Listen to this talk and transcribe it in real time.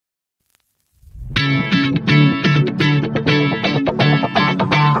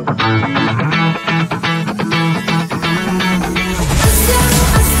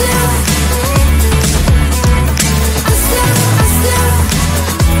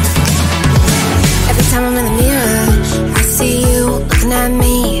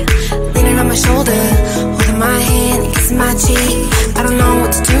cheat. I don't know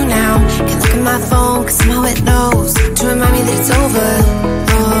what to do now. Can't look at my phone, cause somehow it knows to remind me that it's over.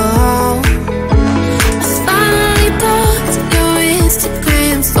 Oh, I finally blocked your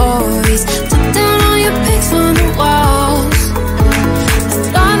Instagram stories, took down all your pics from the walls. I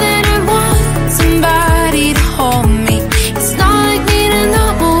thought that I'd want somebody to hold me. It's not like me to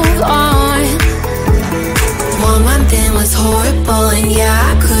not move on. 1 month in was horrible and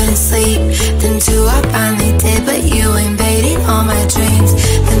yeah, I couldn't sleep. Then 2, I finally did, but you invaded all my dreams.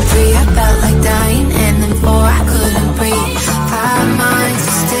 Then 3, I felt like dying, and then 4, I couldn't breathe. 5 months,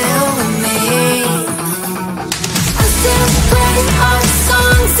 you're still with me. I still play our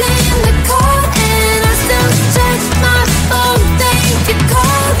songs in the car, and I still check my phone, think you're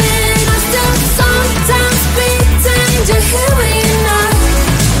calling. I still sometimes pretend you're here when you're not.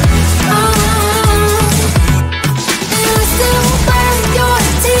 And I still wear your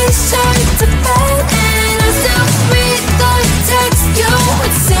t-shirt to bed, and I still read the text you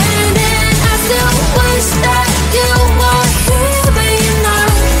would send, and I still wish that you were here when you're not.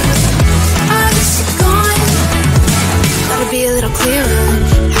 I wish you're gone. Thought it'd be a little clearer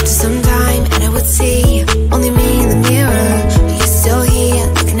after some time, and I would see only me in the mirror, but you're still here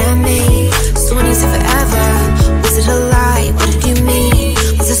looking at me. So when you said forever, was it a lie? What did you mean?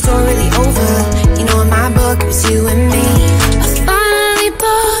 Was the story really over? You know in my book it was you and me. I finally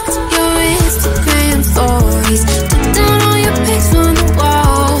blocked your Instagram stories, took down all your pics from the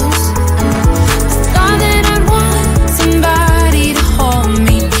walls. I thought that I'd want somebody to hold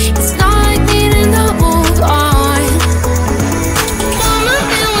me. It's not like me to not move on. 1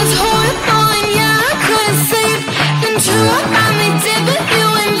 month it was horrible and yeah, I couldn't sleep. Then 2, I finally did, but you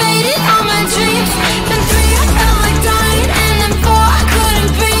invaded all my dreams. Then 3, I felt like dying, and then 4, I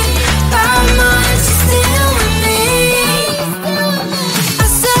couldn't breathe. 5 months, you're still with me. I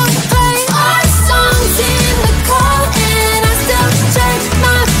still play our songs in the car, and I still check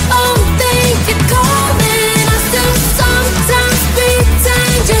my phone, think you're calling. I still sometimes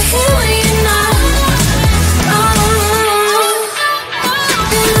pretend you're here when you're not.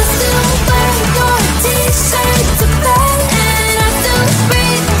 And I still wear your t-shirt to bed, and I still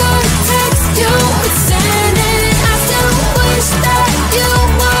read the text you would send, and I still wish that you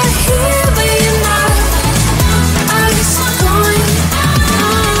were here when you're not. I wish you're gone.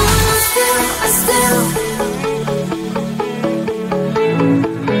 I still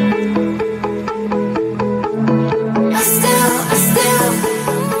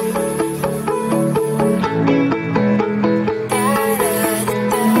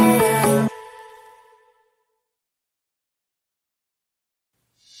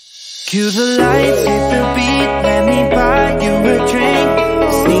Cue the lights, hit the beat, let me buy you a drink.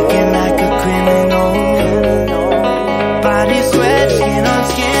 Sneaking like a criminal. Body sweat, skin on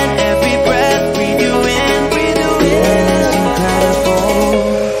skin, every breath, breathe you in. Feeling is incredible.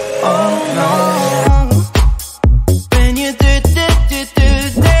 Oh no. When you dance,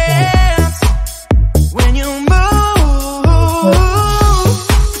 when you move,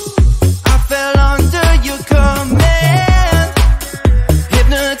 I fell under your command.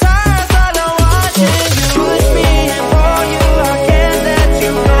 Hypnotized, all I watch is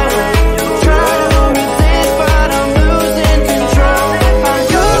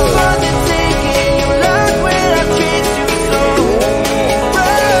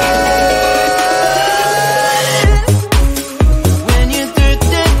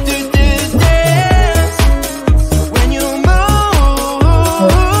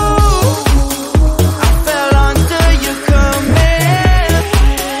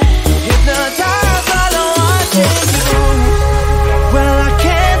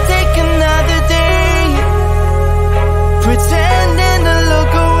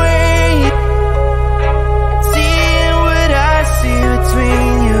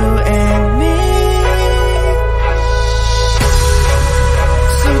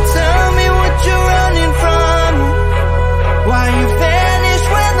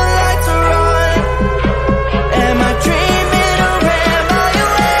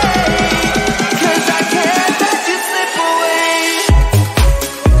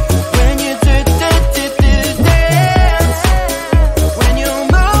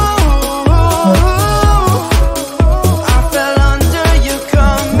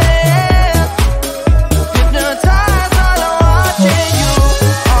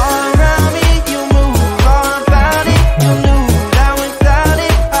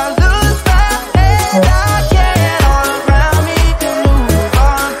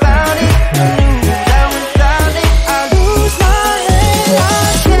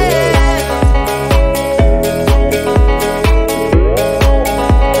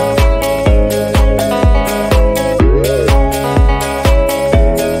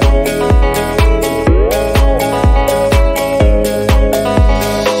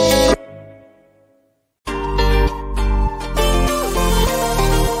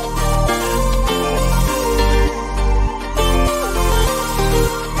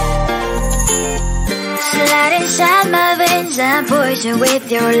illusion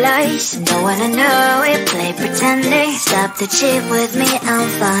with your lies. Don't wanna know it, play pretending. Stop the cheat with me, I'm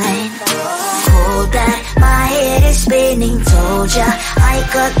fine. Hold that, my head is spinning. Told ya, I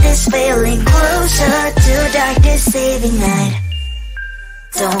got this feeling closer to dark deceiving night.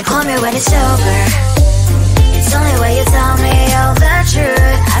 Don't call me when it's over. It's only when you tell me all the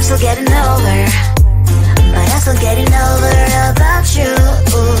truth. I'm still getting over, but I'm still getting over about you.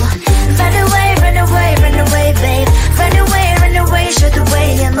 Run away, run away, run away, babe. Run away, show the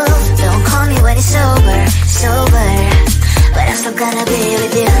way you move. Don't call me when it's over, sober, but I'm still gonna be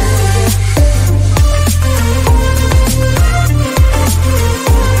with you.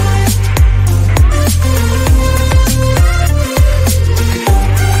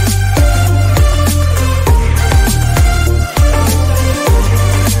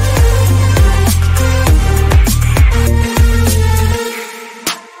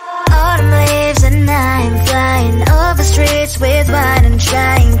 With wine and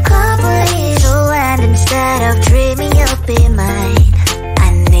trying complete land instead of dreaming you'll be mine. I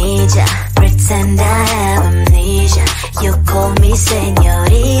need ya, pretend I have amnesia. You call me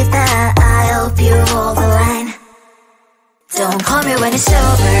señorita, I hope you hold the line. Don't call me when it's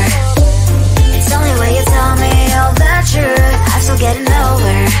over. It's only when you tell me all the truth. I'm still getting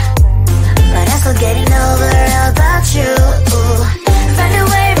over, but I'm still getting over about you. Run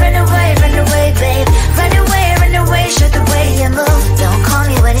away, run away, run away, babe. Run away, show the way you move. Don't call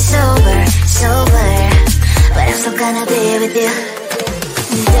me when it's over, sober, but I'm still gonna be with you.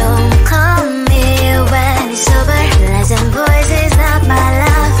 Don't call me when it's over. Lies and voices, not my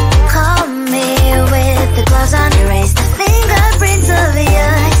love. Call me with the gloves on. Erase the fingerprints of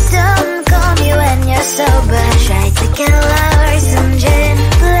yours. Don't call me when you're sober. Try to kill hours, some gin.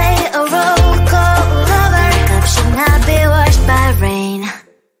 Play a role, call lover. Cup should not be washed by rain.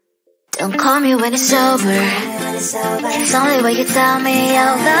 Don't call me when it's over. It's only when you tell me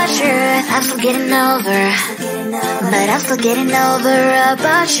all the truth. I'm still getting over, but I'm still getting over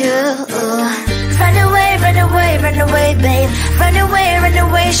about you. Run away, run away, run away, babe. Run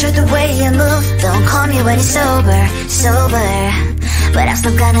away, show the way you move. Don't call me when it's over, sober, but I'm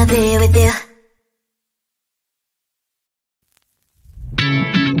still gonna be with you.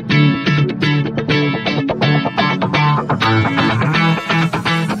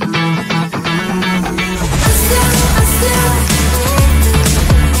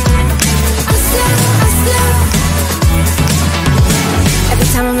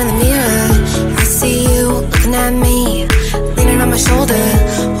 Time I'm in the mirror, I see you looking at me, leaning on my shoulder,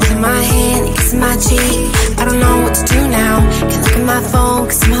 holding my hand and kissing my cheek. I don't know what to do now. Can't look at my phone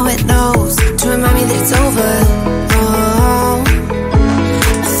cause somehow it knows to remind me that it's over. Oh,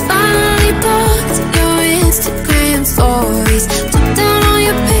 I finally blocked your Instagram stories, took down all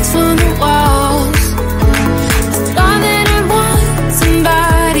your pics from the walls. I thought that I want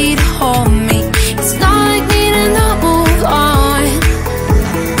somebody to hold me. It's not like me to not move on.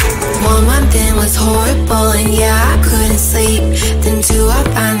 1 month in was horrible and yeah, I couldn't sleep. Then 2 I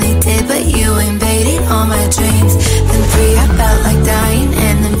finally did, but you invaded all my dreams. Then 3 I felt like dying,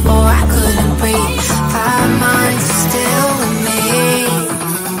 and then 4 I couldn't breathe. 5 months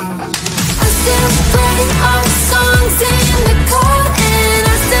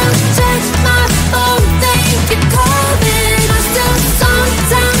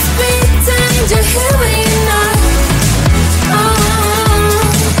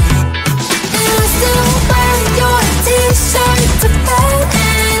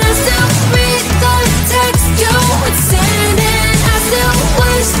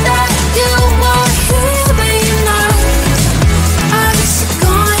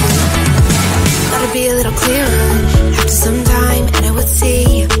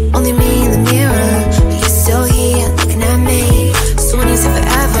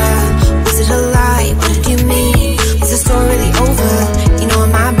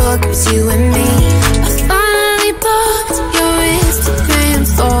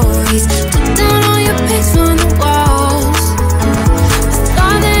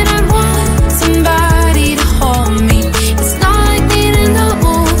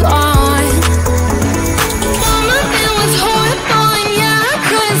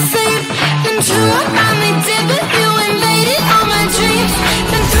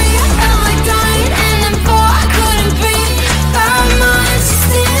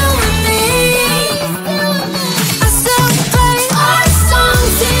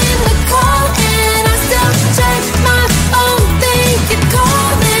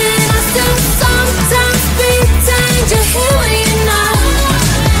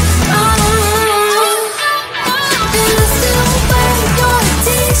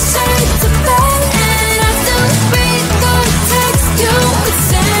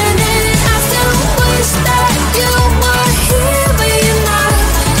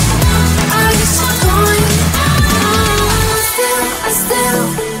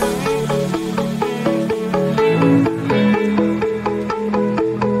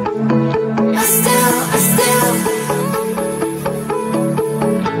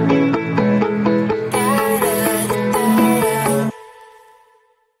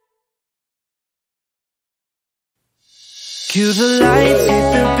Cue the lights, hit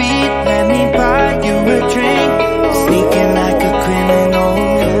the beat, let me buy you a drink. Sneaking like a criminal.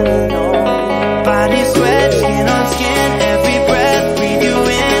 Body sweat, skin on skin, every breath, breathe you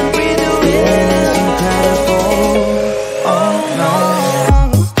in, and it's incredible. Oh no.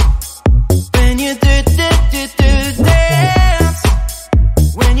 When you dance,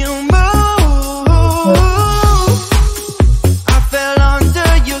 when you move, I fell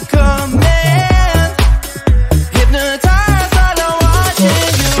under your command. Hypnotized, all I'm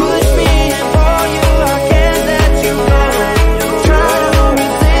watching you. Push me and pull you, I can't let you go. Try to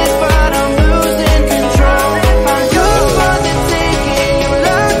resist, but I'm losing control. I'm yours for the taking. You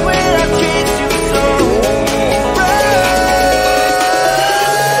love when I treat you so right.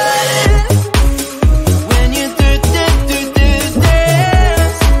 When you dance,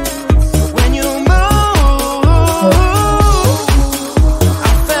 when you move,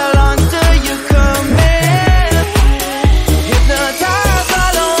 I fell under your command. Hypnotized,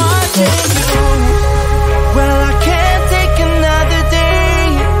 all I'm watching you. Well, I can't take another day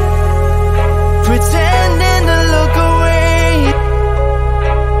pretending to look away,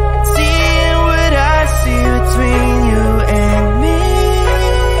 seeing what I see between you and me.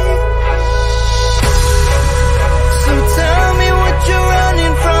 So tell me what you're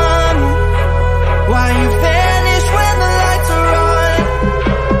running from, why you vanish when the lights are on.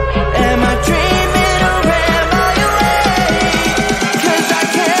 Am I dreaming or am I awake? 'Cause I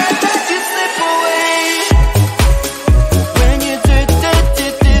can't let you slip away. When you dance,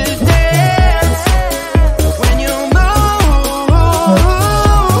 when you move,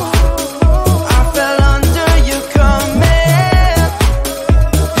 I fell under your command.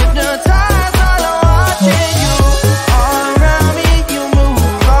 Hypnotized, all I'm watching you. All around me, you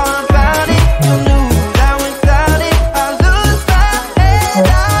move, all about it. You knew that without it, I lose my head.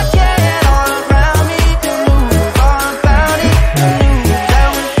 I can't. All around me, you move, all about it. You knew that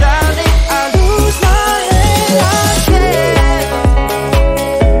without it, I lose my head. I can't.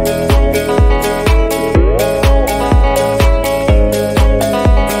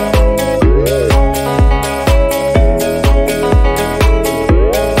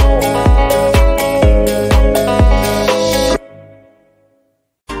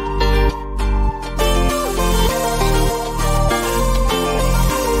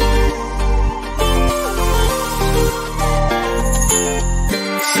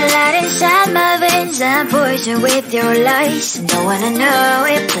 Slide inside my veins and poison with your lies. Don't wanna know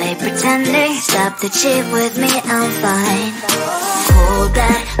it, play pretending. Stop the chip with me, I'm fine. Hold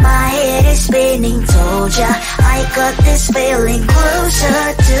that, my head is spinning. Told ya, I got this feeling closer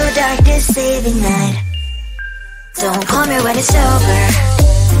to dark deceiving night. Don't call me when it's over.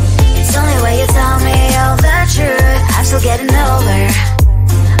 It's only when you tell me all the truth. I'm still getting over,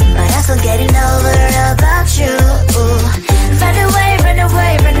 but I'm still getting over about you. Run away, run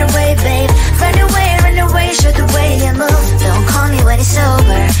away, run away, babe. Run away, show the way you move. Don't call me when it's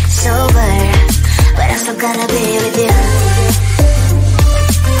over, sober, but I'm still gonna be with you.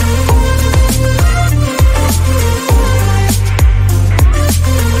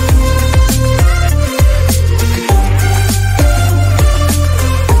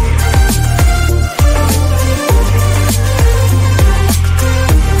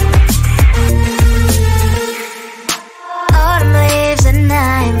 Autumn leaves and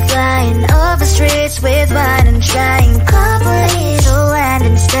I'm flying over streets with wine and trying. Couple little land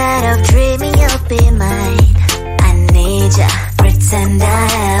instead of dreaming you'll be mine. I need ya, pretend I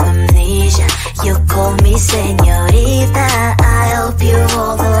have amnesia. You call me señorita, I hope you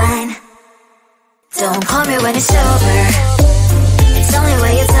hold the line. Don't call me when it's over. It's only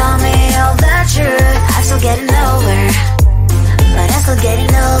when you tell me all the truth. I'm still getting over, but I'm still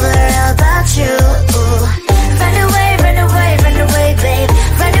getting over about you. Run away, run away, run away, babe.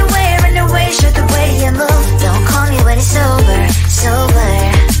 Run away, show the way you move. Don't call me when it's over, sober,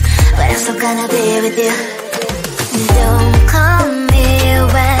 but I'm still gonna be with you. Don't call me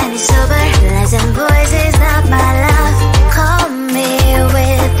when it's over. Lies and boys is not my love. Call me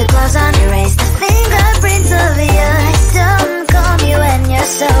with the gloves on. Erase the fingerprints of yours. Don't call me when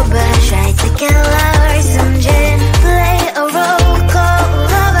you're sober. Try to get lower, some gin. Play a role, call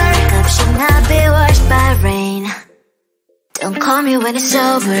lover. Cup should not be washed by rain. Don't call me when it's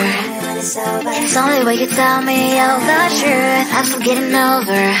over. It's only when you tell me all the truth. I'm still getting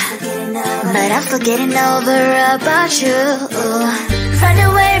over, but I'm still getting over about you. Run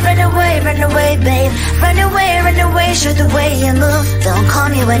away, run away, run away, babe. Run away, show the way you move. Don't call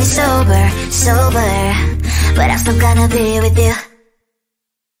me when it's over, sober, but I'm still gonna be with you.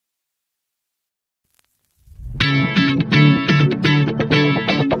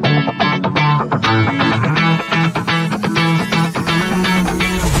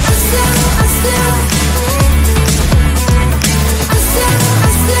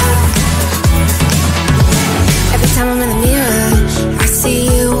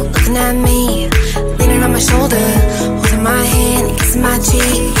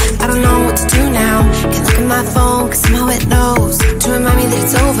 cheek. I don't know what to do now. Can't look at my phone, cause somehow it knows to remind me that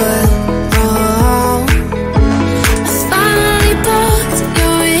it's over. Oh, I finally blocked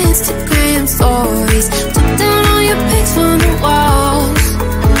your Instagram stories, took down all your pics from the walls.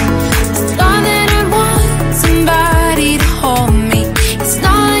 I thought that I'd want somebody to hold me. It's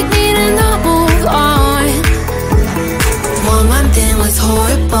not like me to not move on. 1 month in was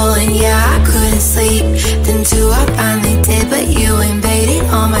horrible, and yeah, I couldn't sleep. Then 2, I finally did, but you invaded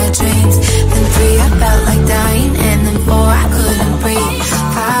all my dreams. Then 3, I felt like dying, and then 4, I couldn't breathe.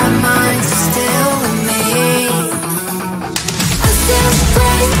 5 months, you're still with me. I still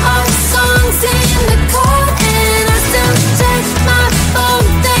play our songs in the car, and I still check my phone,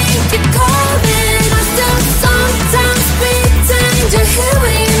 think you're calling. I still sometimes pretend you're here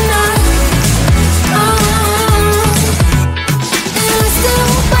when you're not. And I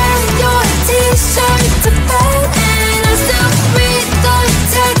still wear your t-shirt to bed, and I still read the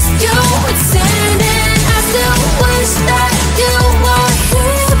text you would send, and I still wish that you were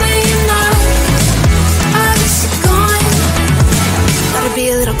here but you're not. I wish you're gone. Thought it'd be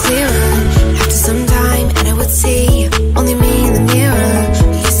a little clearer after some time, and I would see only me in the mirror,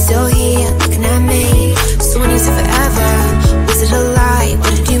 but you're still here looking at me. So when you said forever, was it a lie?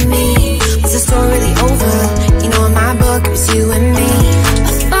 What did you mean? Was the story really over? You know, in my book it was you and me.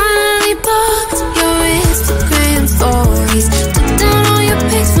 I finally blocked your Instagram stories, took down all your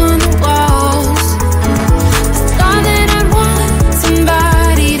pics from the walls. I thought that I'd want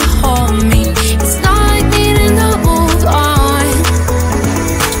somebody to hold me. It's not like me to not move on.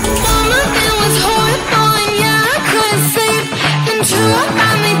 1 month it was horrible, and yeah, I couldn't sleep. Then 2, I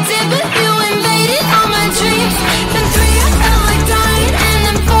finally did, but you invaded all my dreams. Then 3, I felt like dying, and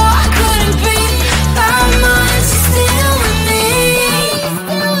then 4, I couldn't breathe. 5 months, you're still with me.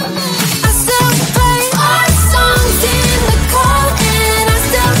 I still play our songs in the car, and I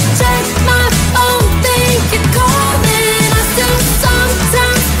still check my phone, think you're calling. I still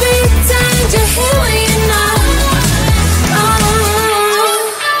sometimes pretend you're here when you're not.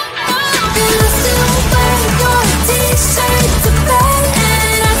 And I still wear your t-shirt to bed,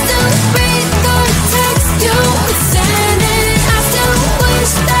 and I still read the text you would send, and I still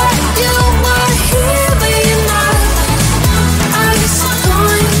wish that you were here but you're not. I wish you're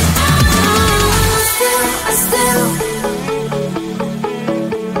gone. I still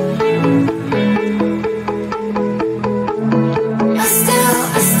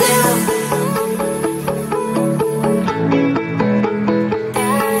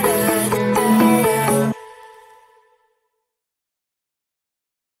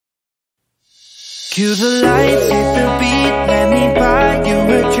Cue the lights, hit the beat, let me buy you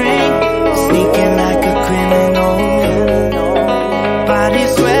a drink. Sneaking like a criminal. Body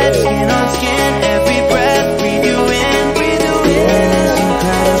sweat, skin on skin, every breath, breathe you in, and it's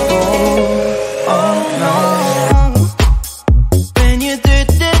incredible. Oh no. When you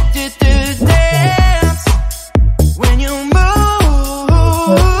dance, when you move,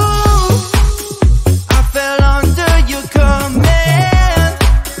 I fell under your command,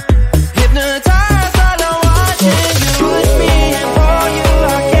 hypnotized while I'm watching you with me, and for you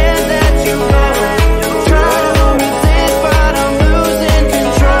I can't let you go.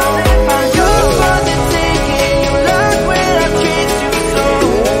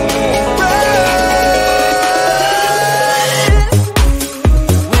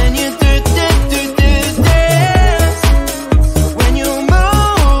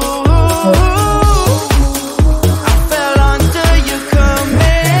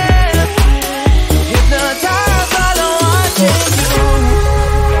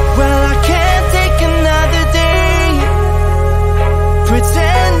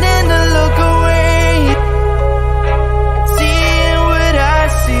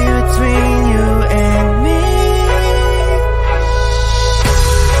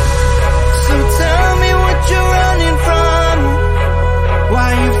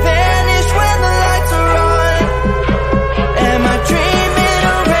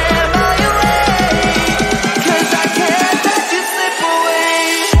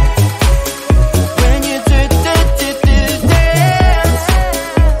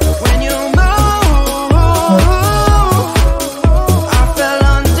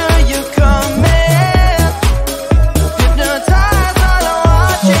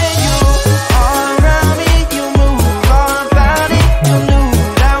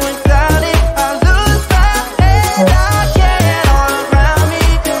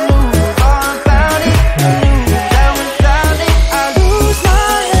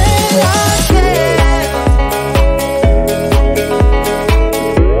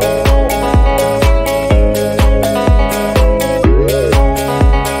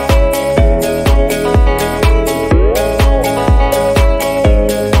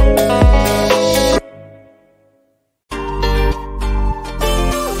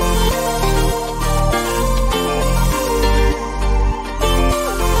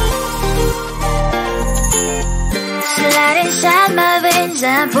 games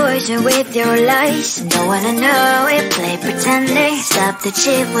and poison with your lies. Don't wanna know it, play pretending. Stop the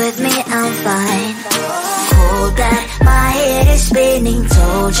chip with me, I'm fine. Hold that, my head is spinning.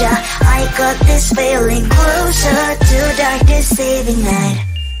 Told ya, I got this feeling closer to dark deceiving night.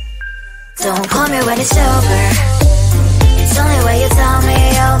 Don't call me when it's over. It's only when you tell me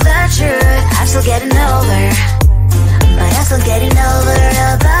all the truth. I'm still getting over, but I'm still getting over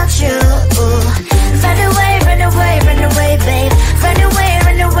about you. Run away, run away, run away, babe. Run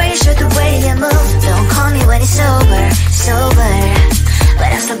away, show the way you move. Don't call me when it's over, sober, but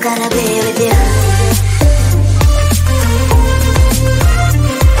I'm still gonna be with you.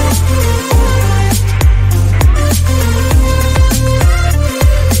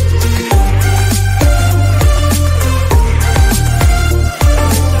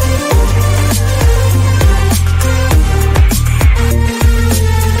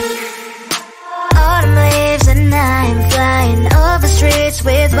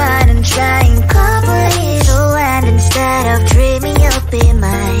 With wine and trying coffee to land instead of dreaming you'll be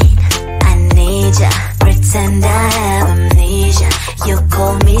mine. I need ya, pretend I have amnesia. You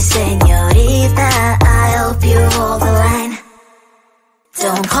call me señorita, I hope you hold the line.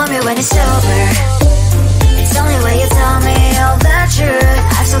 Don't call me when it's over. It's only when you tell me all the truth.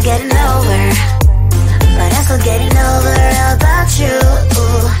 I'm still getting over, but I'm still getting over about you.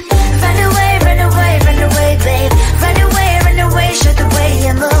 Run away, run away, run away, babe. Run away, show the way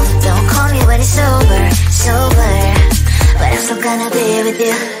you move. Don't call me when it's over, sober, but I'm still gonna be with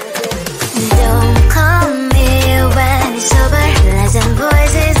you. Don't call me when it's over. Lies and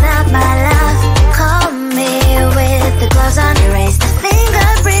boys is not my love. Call me with the gloves on. Erase the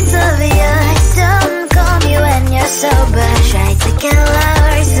fingerprints of yours. Don't call me when you're sober. Try to get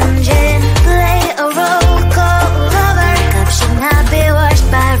lower, some gin. Play a role, call lover. Cup should not be washed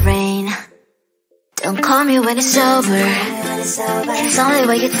by rain. Don't call me when it's over. It's only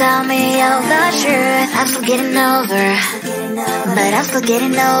when you tell me all the truth. I'm still getting over, but I'm still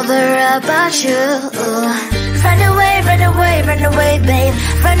getting over about you. Run away, run away, run away, babe.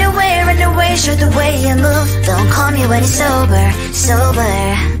 Run away, show the way you move. Don't call me when it's over,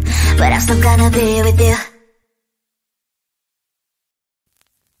 sober, but I'm still gonna be with you.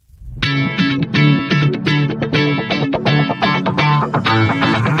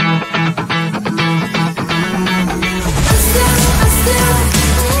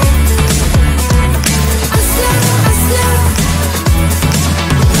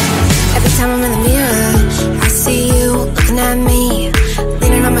 Every time I'm in the mirror, I see you looking at me,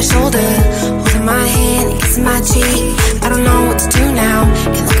 leaning on my shoulder, holding my hand, kissing my cheek. I don't know what to do now.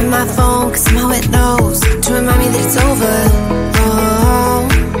 Can't look at my phone, cause somehow it knows to remind me that it's over. Oh,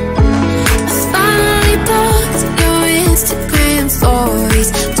 I finally blocked your Instagram stories,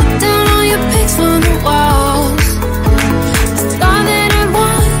 took down all your pics from the walls. I thought that I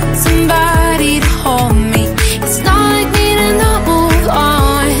want somebody to hold me. It's not like me to not move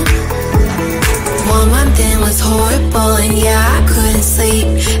on. 1 month in was horrible and yeah, I couldn't sleep.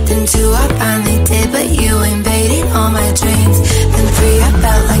 Then 2 I finally did, but you invaded on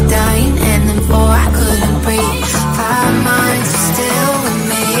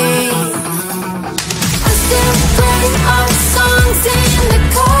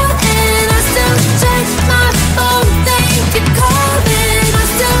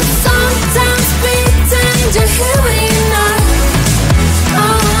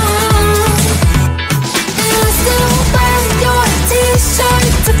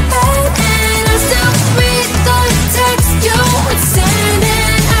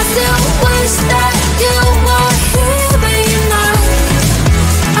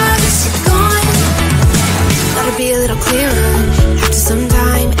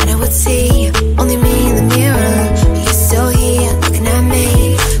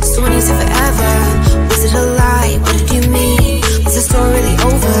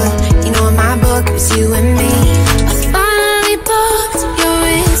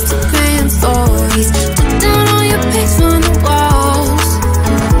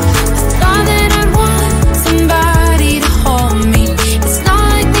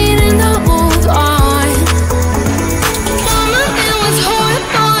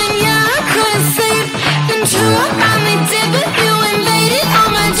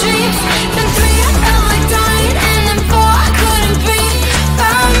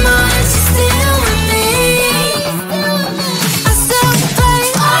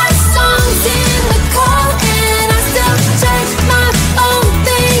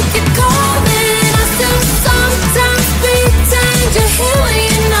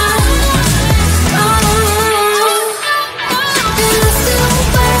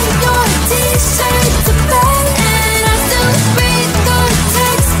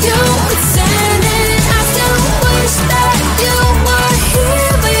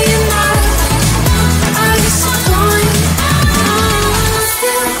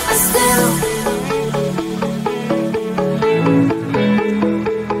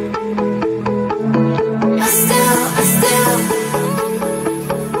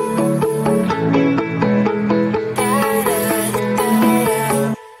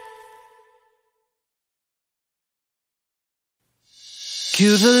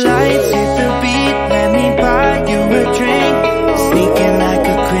Cue the lights, hit the beat, let me buy you a drink. Sneaking like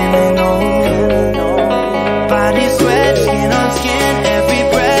a criminal. Body sweat, skin on skin, every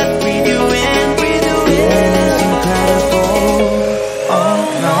breath, breathe you in, feeling is incredible. Oh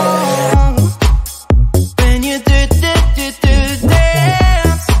no. When you do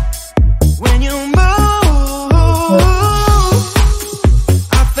dance, when you move,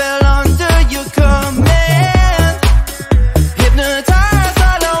 I fell under your command, hypnotized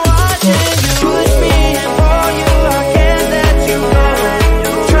while I'm watching you. Push me and pull you, I can't let you go.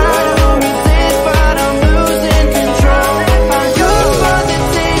 Try to resist, but I'm losing control. I'm yours for the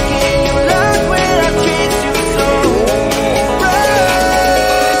taking, you love when I treat you so right.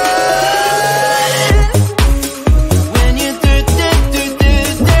 When you do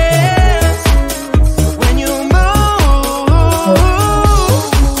dance, when you move,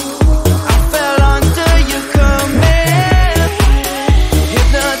 I fell under your command,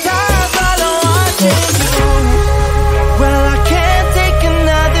 hypnotized while I'm watching you. Well, I can't take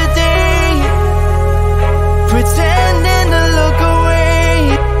another day pretending to look away,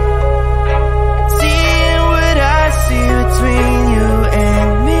 seeing what I see between you and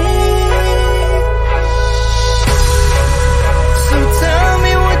me. So tell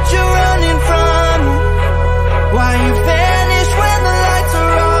me what you're running from, why you vanish when the lights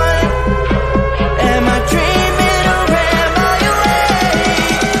are on. Am I dreaming or am I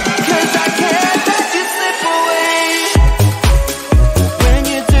awake? 'Cause I can't let you slip away. When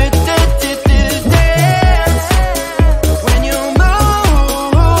you do dance, when you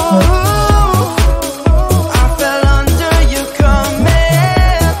move, I fell under your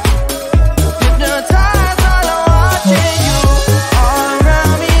command, hypnotized while I'm watching you. All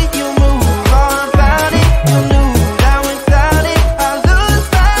around me, you move, all about it. You knew that without it, I lose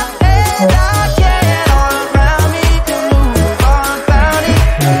my head. I can't. All around me, you move, all about it.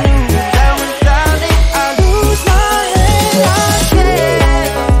 You knew that without it, I lose my head. I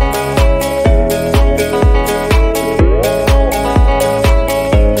can't.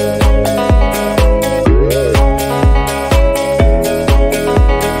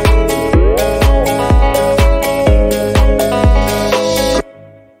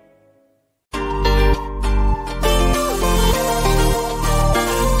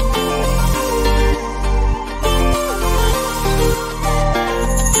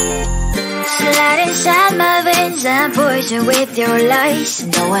 Slide inside my veins and poison with your lies.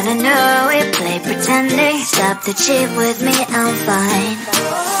 Don't wanna know it, play pretending. Stop the chip with me, I'm fine.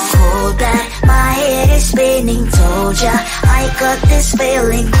 Hold that, my head is spinning. Told ya, I got this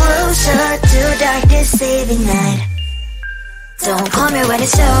feeling closer to dark deceiving night. Don't call me when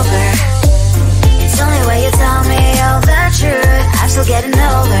it's over. It's only when you tell me all the truth. I'm still getting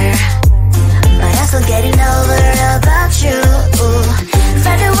over, but I'm still getting over about you.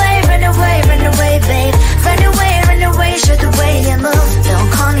 Run away, run away, run away, babe. Run away, show the way you move. Don't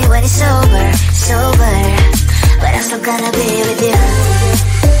call me when it's sober, but I'm still gonna be with you.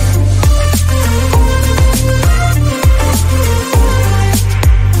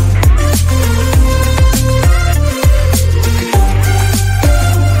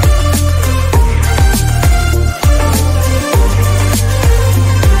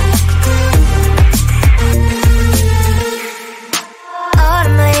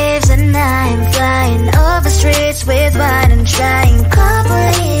 Autumn leaves and I'm flying over streets with wine and trying. Couple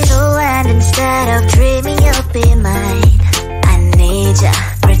little land instead of dreaming you'll be mine. I need ya,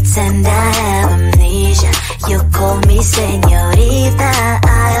 pretend I have amnesia. You call me señorita,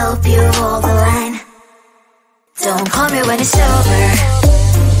 I hope you hold the line. Don't call me when it's over.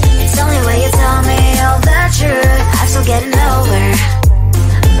 It's only when you tell me all the truth. I'm still getting over,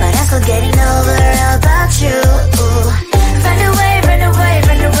 but I'm still getting over about you. Run away, run away,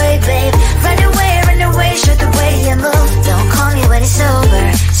 run away, babe. Run away, show the way you move. Don't call me when it's sober,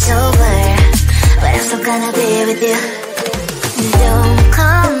 but I'm still gonna be with you. Don't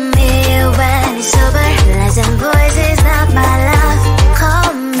call me when it's sober. Lies and boys is not my love.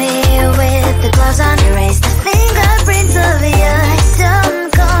 Call me with the gloves on. Erase the fingerprints of your eyes.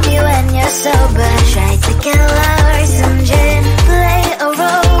 Don't call me when you're sober. Try to get lower, some gin. Play a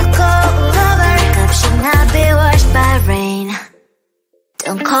role, call lover. Cup should not be washed by rain.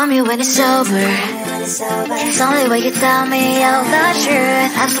 Don't call me when it's sober. It's only when you tell me all the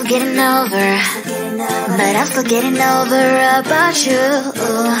truth. I'm still getting over, but I'm still getting over about you.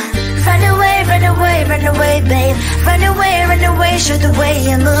 Run away, run away, run away, babe. Run away, show the way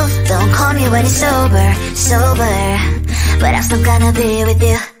you move. Don't call me when it's sober, but I'm still gonna be with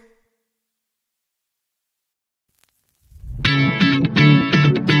you.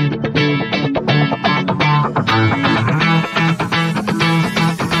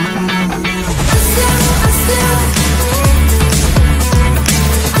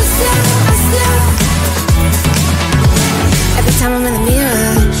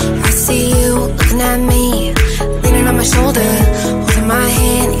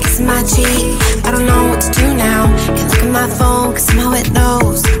 'cause somehow it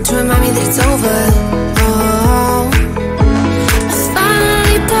knows to remind me that it's over. Oh, I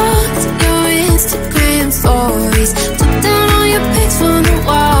finally blocked your Instagram stories, took down all your pics from the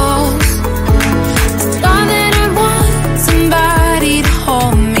walls. I thought that I'd want somebody to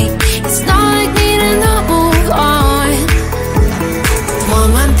hold me. It's not like me to not move on. 1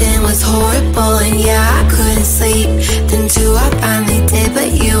 month in was horrible and yeah, I couldn't sleep. Then 2 I finally did, but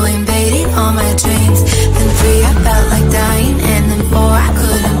you invaded all my dreams. Then 3 I felt like dying, and then 4 I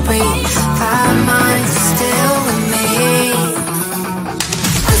couldn't breathe. 5 months still with me.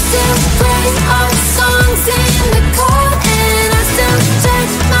 I still play our songs in the car, and I still check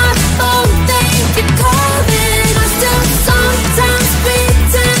my phone, think you're calling. I still sometimes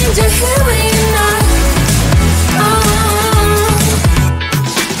pretend you're here when you're not.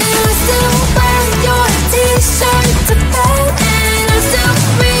 And I still wear your t-shirt to bed, and I still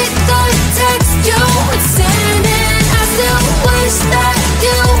read the text you would send, and I still wish that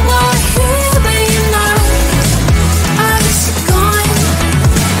you were here but you're not. I wish you're gone.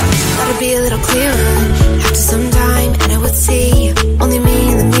 Thought it'd be a little clearer after some time, and I would see only me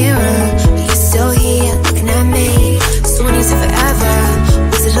in the mirror, but you're still here looking at me. So when you said forever,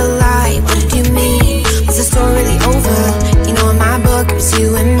 was it a lie? What did you mean? Was the story really over? You know in my book it was you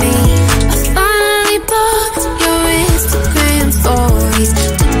and me. I finally blocked your Instagram stories,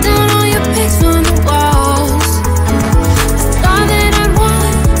 took down all your pics from the walls. I thought that I'd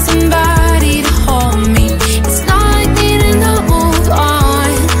want somebody to hold me. It's not like me to not move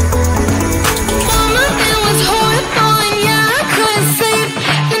on. 1 month it was horrible and yeah, I couldn't sleep.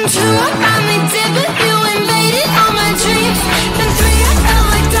 Then 2 I finally did, but you invaded all my dreams. Then 3 I felt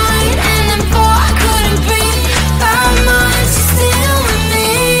like dying, and then 4 I couldn't breathe. 5 months you're still with me.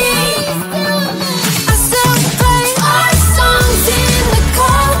 I still play our songs in the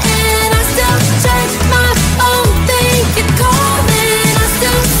car, and I still check my phone, think you're calling. I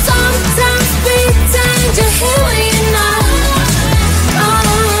still sometimes pretend you're here when you're not.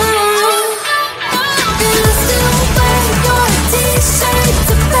 And I still wear your t-shirt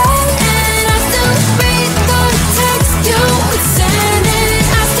to bed, and I still read the text you would send, and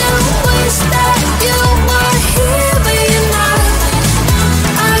I still wish that you were here but you're not.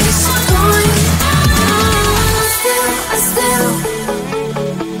 I wish you're gone. I still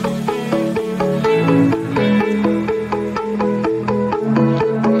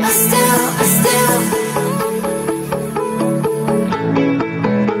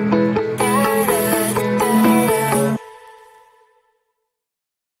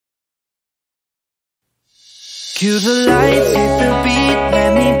Cue the lights, hit the beat,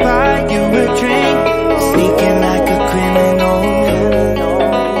 let me buy you a drink. Sneaking like a criminal.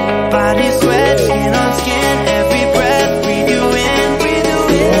 Body sweat, skin on skin, every breath, breathe you in.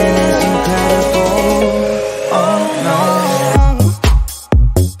 Feeling is incredible. Oh no.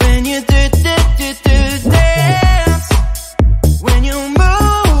 When you do dance, when you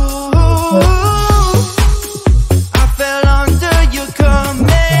move, I fell under your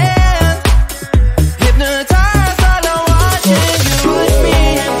command. Hypnotized, all I watch is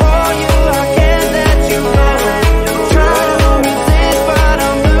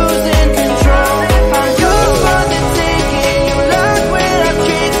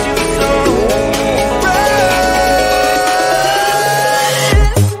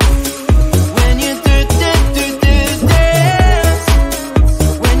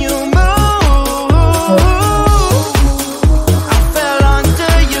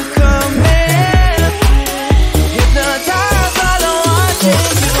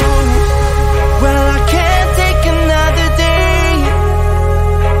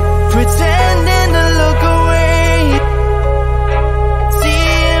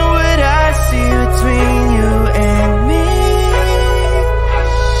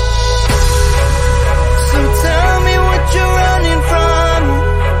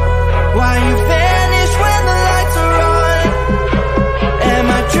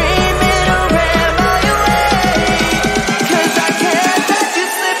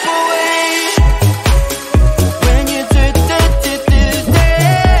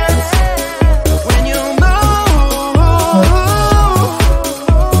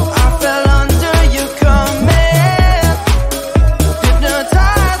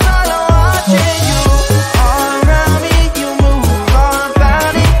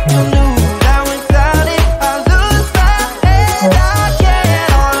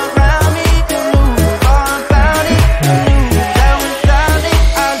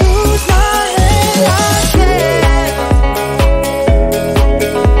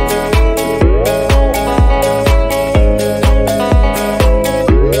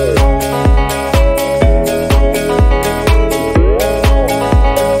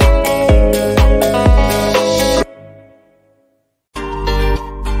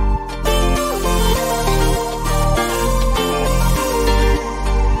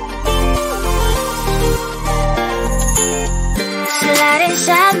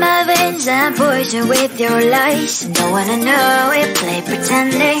avoid you with your lies. Don't wanna know it, play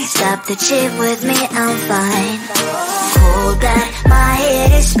pretending. Stop the cheat with me, I'm fine. Hold that, my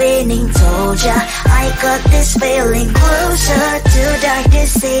head is spinning. Told ya, I got this feeling closer to dark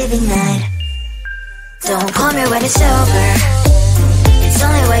deceiving night. Don't call me when it's over. It's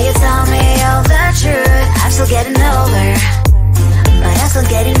only when you tell me all the truth. I'm still getting over, but I'm still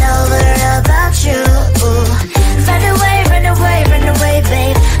getting over about you. Run away, run away, run away,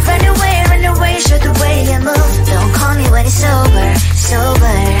 babe. Run away, show the way you move. Don't call me when it's over,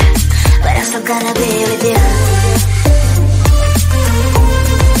 sober, but I'm still gonna be with you.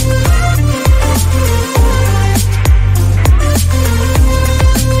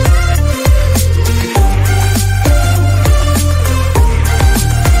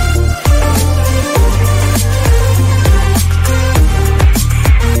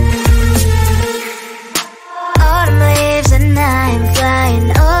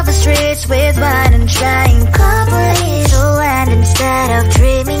 With wine and trying couple little land instead of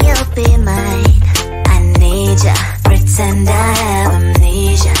dreaming you'll be mine. I need ya, pretend I have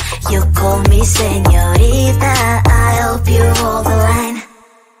amnesia. You call me señorita, I hope you hold the line.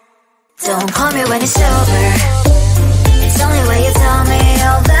 Don't call me when it's over. It's only when you tell me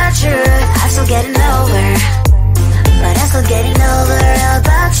all the truth. I'm still getting over, but I'm still getting over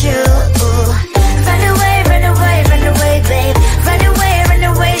about you. Run away, run away, run away, babe. Run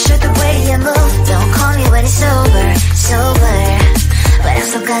away, show the way you move. Don't call me when it's over, sober, but I'm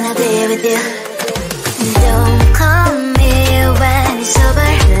still gonna be with you. Don't call me when it's over.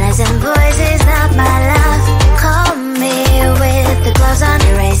 Lies and voices, not my love. Call me with the gloves on.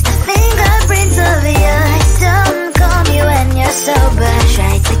 Erase the fingerprints of your eyes. Don't call me when you're sober.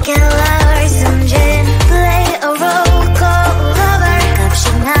 Try to kill our some gin. Play a role, call lover. Cup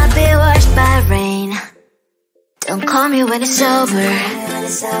should not be washed by rain. Don't call me when it's over.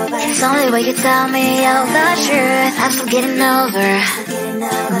 It's only when you tell me all the truth. I'm still getting over,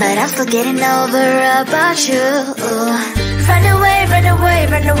 but I'm still getting over about you. Run away, run away,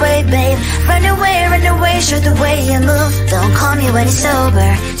 run away, babe. Run away, show the way you move. Don't call me when it's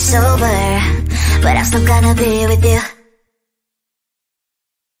over, sober, but I'm still gonna be with you.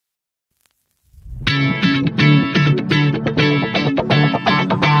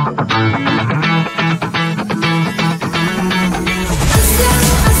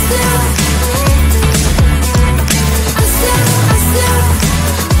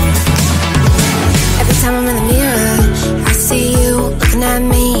 Every time I'm in the mirror, I see you looking at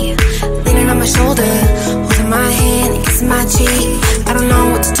me, leaning on my shoulder, holding my hand and kissing my cheek. I don't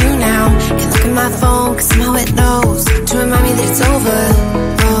know what to do now, can't look at my phone cause somehow it knows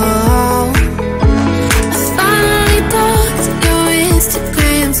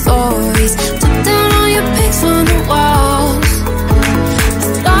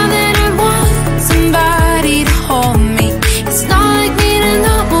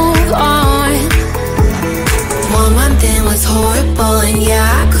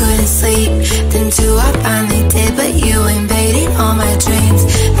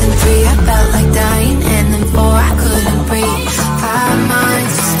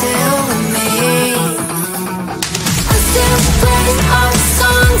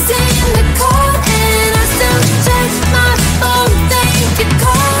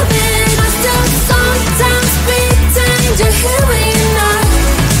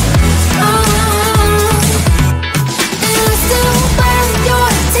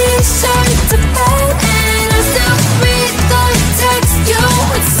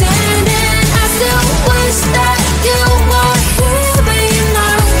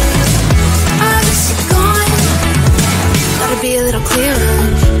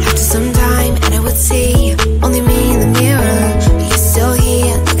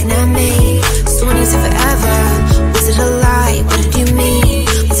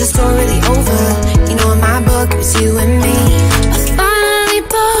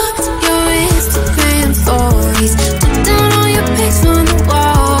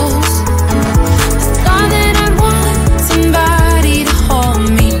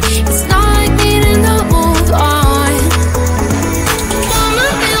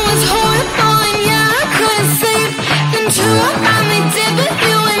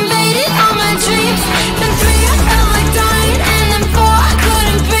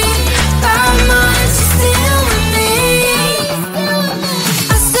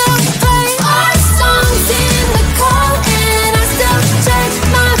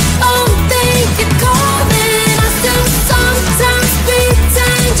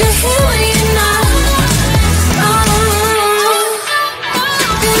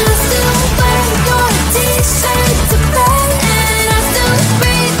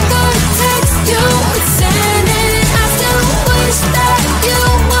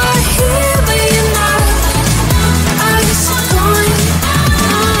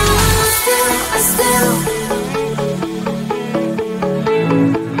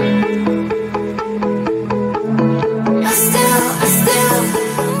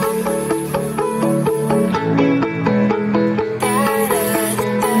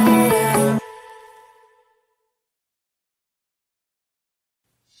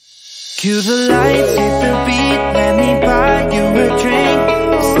Cue the lights, hit the beat, let me buy you a drink.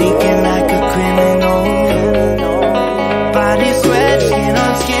 Sneaking like a criminal. Body sweat, skin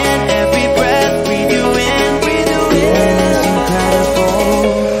on skin, every breath, breathe you in, and it's incredible.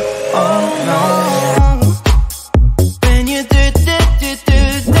 Oh no. When you dance,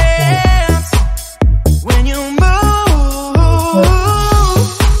 when you move,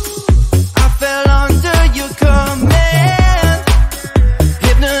 I fell under your command.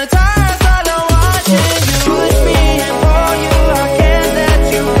 Hypnotized, all I'm watching you. Push me and pull you, I can't let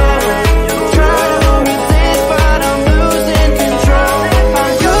you go. Try to resist, but I'm losing control.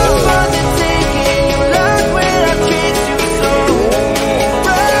 I'm yours for the taking. You love when I treat you so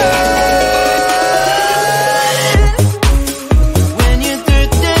right. When you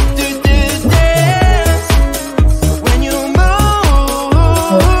dance, when you move,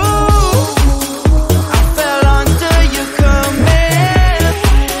 I fell under your command.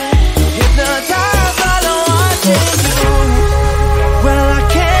 Hypnotized, all I'm watching you. Well, I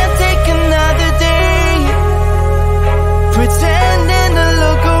can't take another day pretending to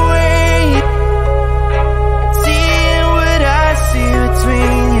look away, seeing what I see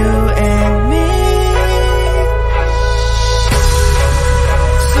between you and me.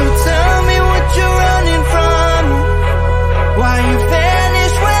 So tell me what you're running from, why you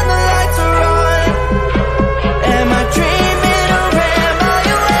vanish when the lights are on. Am I dreaming or am I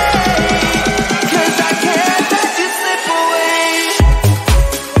awake? 'Cause I can't let you slip away.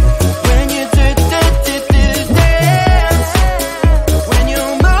 When you dance, when you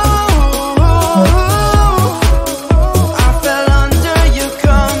move, I fell under your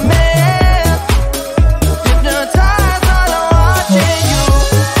command. Hypnotized, all I'm watching you.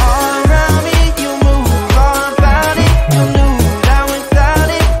 All around me, you move, all about it. You knew that without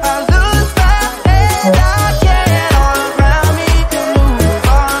it, I lose my head. I can't. All around me, you move,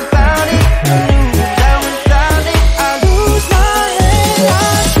 all about it. You knew that without it, I lose my head.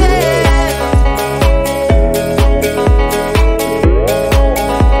 I can't.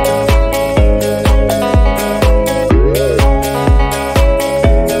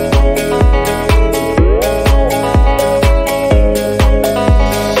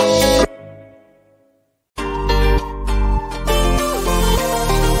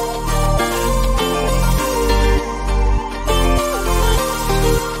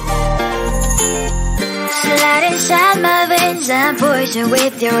 Slide inside my veins and poison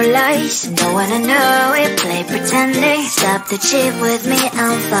with your lies. Don't wanna know it, play pretending. Stop the chip with me,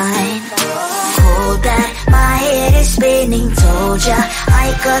 I'm fine. Hold that, my head is spinning. Told ya,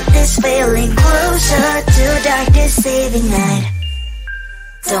 I got this feeling closer to dark deceiving night.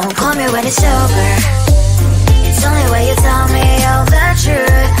 Don't call me when it's over. It's only when you tell me all the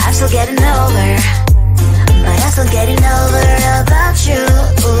truth. I'm still getting over, but I'm still getting over about you.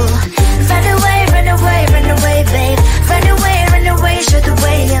 Run away, run away, run away, babe. Run away, show the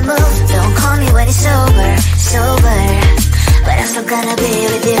way you move. Don't call me when it's over, sober, but I'm still gonna be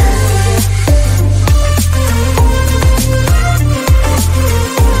with you.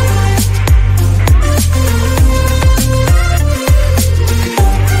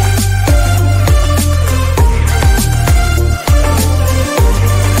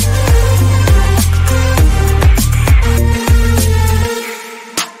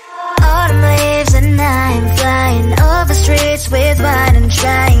 Autumn leaves and I'm flying over streets with wine and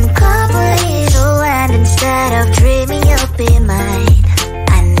trying. Couple little land instead of dreaming you'll be mine.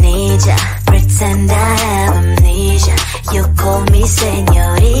 I need ya, pretend I have amnesia. You call me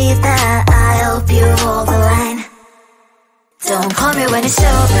señorita, I hope you hold the line. Don't call me when it's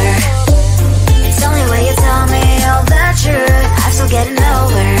over. It's only when you tell me all the truth. I'm still getting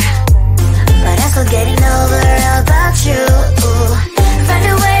over, but I'm still getting over about you. Run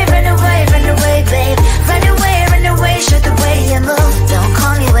away, run away, run away, babe. Run away, show the way you move. Don't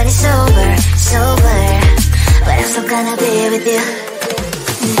call me when it's over, sober, but I'm still gonna be with you.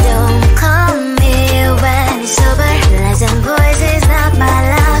 Don't call me when it's over. Lies and boys is not my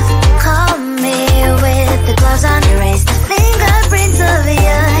love. Call me with the gloves on. Erase the fingerprints of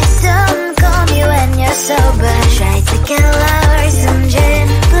your eyes. Don't call me when you're sober. Try to kill hours, some gin.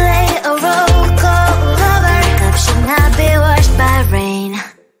 Play a roll call lover. Cup should not be washed by rain.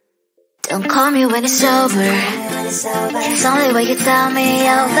 Don't call me when it's over. It's only when you tell me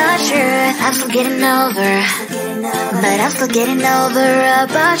all the truth. I'm still getting over, but I'm still getting over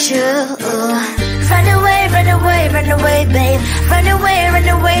about you. Run away, run away, run away, babe. Run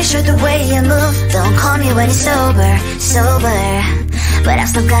away, show the way you move. Don't call me when it's over, sober, but I'm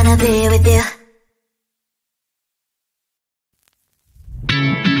still gonna be with you.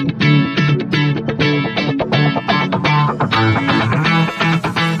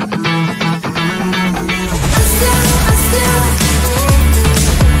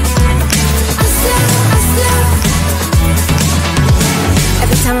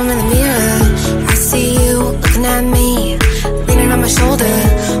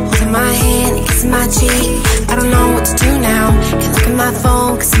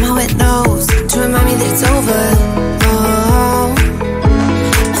 Cause somehow it knows to remind me that it's over. Oh,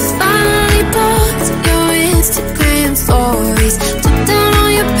 I finally blocked your Instagram stories, took down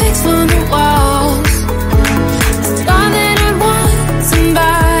all your pics from the walls. I thought that I'd want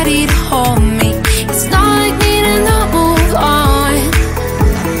somebody to hold me. It's not like me to not move on.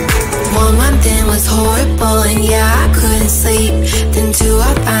 1 month in was horrible and yeah, I couldn't sleep. Then 2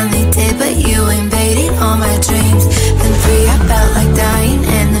 I finally did, but you invaded all my dreams. Then 3 I felt like dying,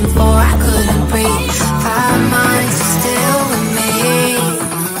 and then 4 I couldn't breathe. 5 months you're still with me.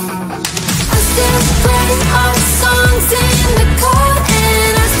 I still play our songs in the car,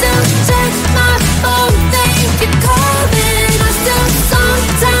 and I still check my phone, think you're calling. I still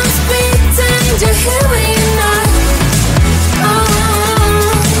sometimes pretend you're here when you're not.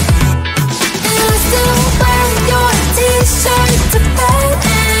 And I still wear your t-shirt to bed,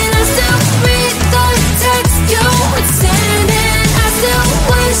 and I still read the text you would send, and I still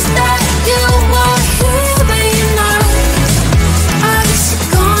wish that you were here but you're not. I wish you're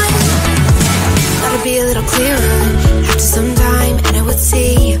gone. Thought it'd be a little clearer after some time, and I would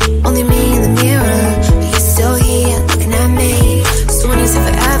see only me in the mirror, but you're still here looking at me. So when you said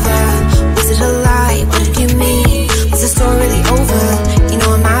forever, was it a lie? What did you mean? Was the story really over? You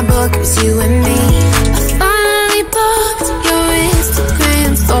know in my book it was you and me. I finally blocked your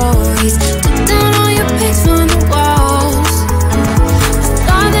Instagram stories, took down all your pics from the walls. I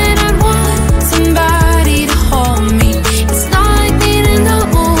thought that I'd want somebody to hold me. It's not like me to not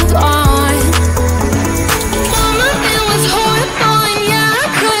move on. 1 month it was horrible and yeah, I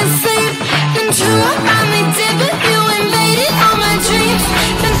couldn't sleep. Then 2 I finally did, but you invaded all my dreams.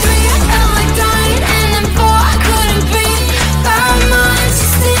 Then 3 I felt like dying, and then 4 I couldn't breathe. 5 months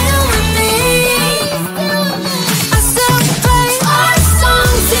you're still with me. I still play our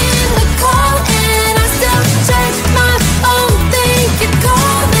songs in the car, and I still check my phone, think you're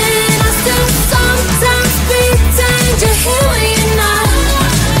calling. I still sometimes pretend you're here when you're not.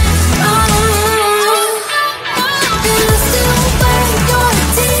 And I still wear your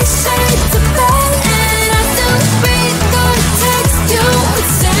t-shirt to bed, and I still read the text you would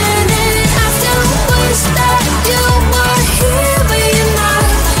send, and I still wish that you were here but you're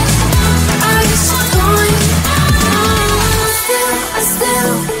not. I wish you're gone. I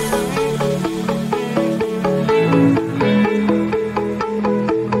still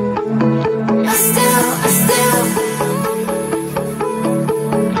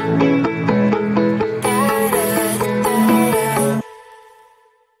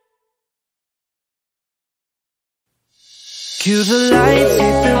Cue the lights,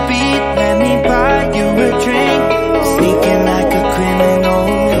 hit the beat, let me buy you a drink. Sneaking like a criminal.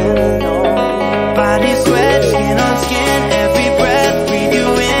 Body sweat, skin on skin, every breath, breathe you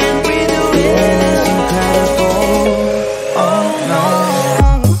in. And it's incredible, oh no.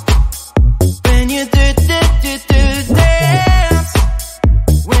 When you dance,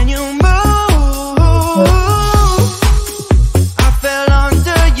 when you move, I fell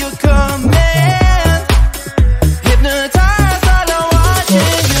under your command. Hypnotized, all I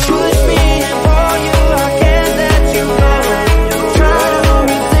watching you with me, and for you I can't let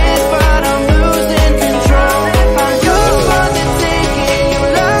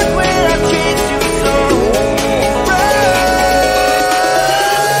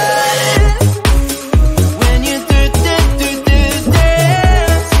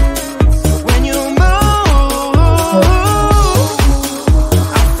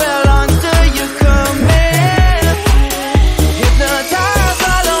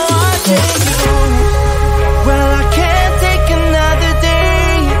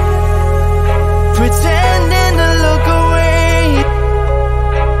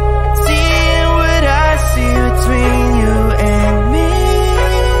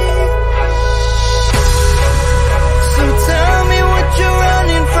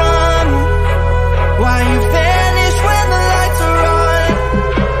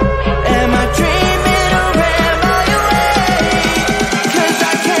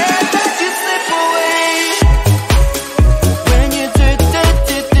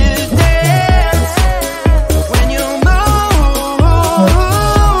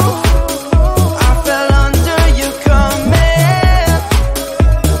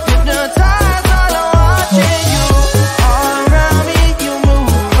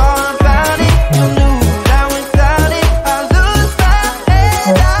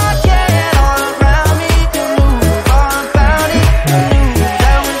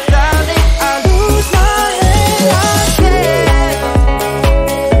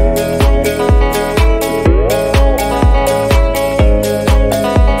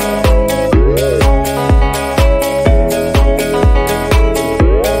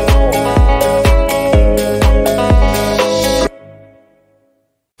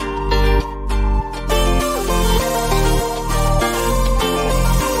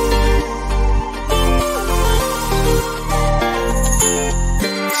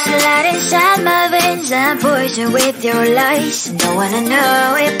light inside my veins and poison with your lies. Don't wanna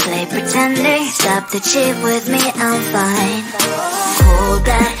know it, play pretending. Stop the cheat with me, I'm fine. Hold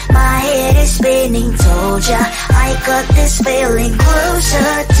that, my head is spinning. Told ya, I got this feeling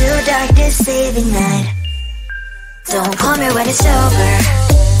closer to dark deceiving night. Don't call me when it's over.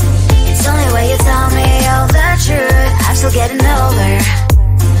 It's only when you tell me all the truth. I'm still getting over,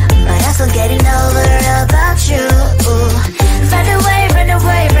 but I'm still getting over about you. Run away, run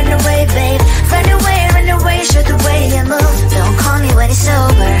away, run away, babe. Run away, show the way you move. Don't call me when it's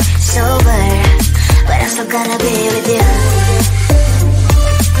over, sober, but I'm still gonna be with you.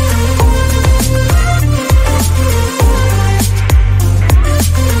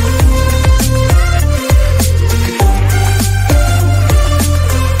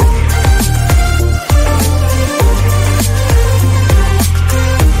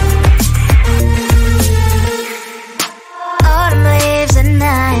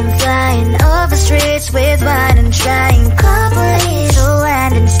 With wine and trying couple little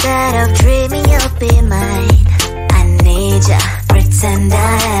land instead of dreaming you'll be mine. I need ya, pretend I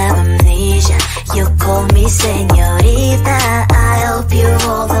have amnesia. You call me señorita, I hope you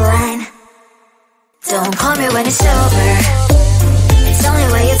hold the line. Don't call me when it's over. It's only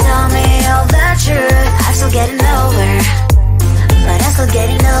when you tell me all the truth. I'm still getting over, but I'm still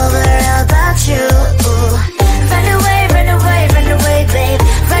getting over about you. Run away, run away, run away, babe.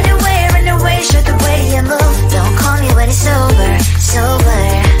 Run away, show the way you move. Don't call me when it's over, sober,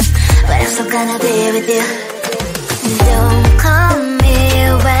 but I'm still gonna be with you. Don't call me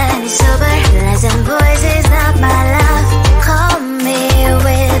when it's over. Lies and boys is not my love. Call me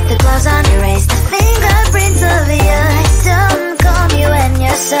with the gloves on. Erase the fingerprints of your eyes. Don't call me when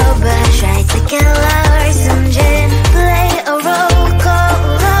you're sober. Try to get lower, some gin, play a role, call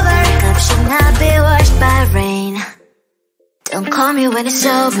lover. Cup should not be washed by rain. Don't call me when it's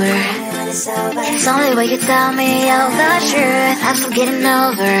over. It's only when you tell me all the truth. I'm still getting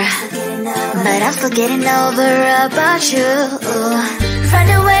over, but I'm still getting over about you. Run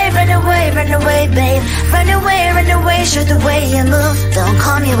away, run away, run away, babe. Run away, show the way you move. Don't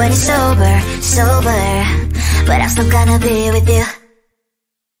call me when it's over, sober, but I'm still gonna be with you.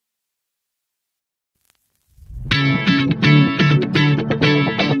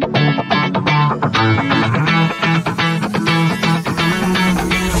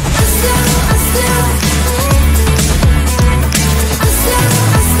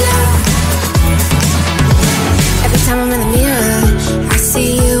 I'm in the mirror, I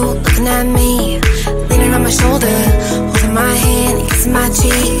see you looking at me, leaning on my shoulder, holding my hand, kissing my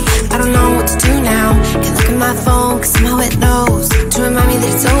cheek.